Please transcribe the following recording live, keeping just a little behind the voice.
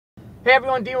Hey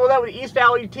everyone, Dean Willett with East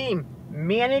Valley Team.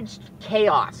 Managed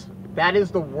chaos. That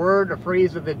is the word or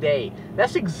phrase of the day.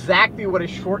 That's exactly what a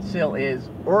short sale is,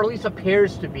 or at least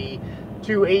appears to be,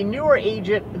 to a newer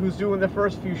agent who's doing the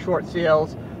first few short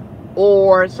sales,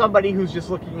 or somebody who's just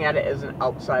looking at it as an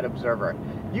outside observer.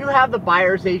 You have the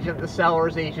buyer's agent, the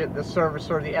seller's agent, the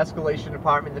servicer, the escalation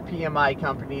department, the PMI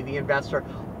company, the investor,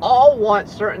 all want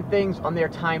certain things on their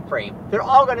time frame. They're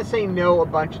all going to say no a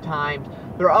bunch of times.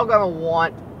 They're all going to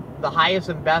want the highest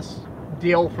and best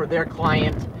deal for their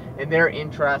client and their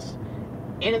interests.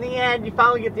 And in the end, you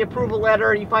finally get the approval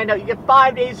letter. You find out you get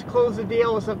 5 days to close the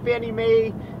deal. It's a Fannie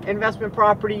Mae investment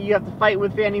property. You have to fight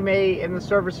with Fannie Mae and the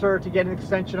servicer to get an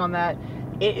extension on that.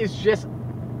 It is just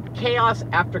chaos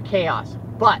after chaos.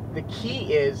 But the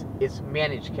key is it's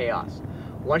managed chaos.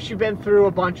 Once you've been through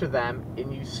a bunch of them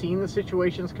and you've seen the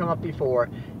situations come up before,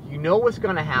 you know what's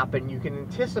going to happen, you can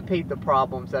anticipate the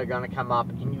problems that are going to come up,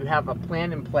 and you have a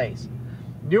plan in place.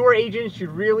 Newer agents, you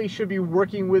really should be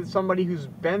working with somebody who's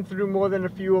been through more than a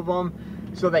few of them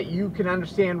so that you can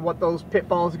understand what those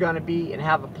pitfalls are going to be and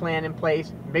have a plan in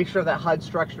place. Make sure that HUD's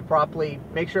structured properly.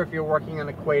 Make sure if you're working on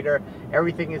Equator,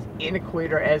 everything is in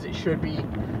Equator as it should be.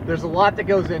 There's a lot that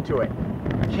goes into it.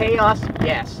 Chaos,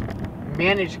 yes.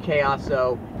 Managed chaos,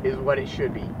 though, is what it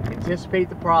should be. Anticipate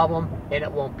the problem, and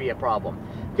it won't be a problem.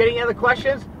 Get any other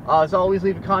questions? As always,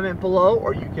 leave a comment below,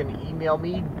 or you can email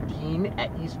me,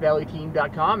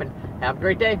 dean@eastvalleyteam.com, and have a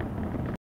great day.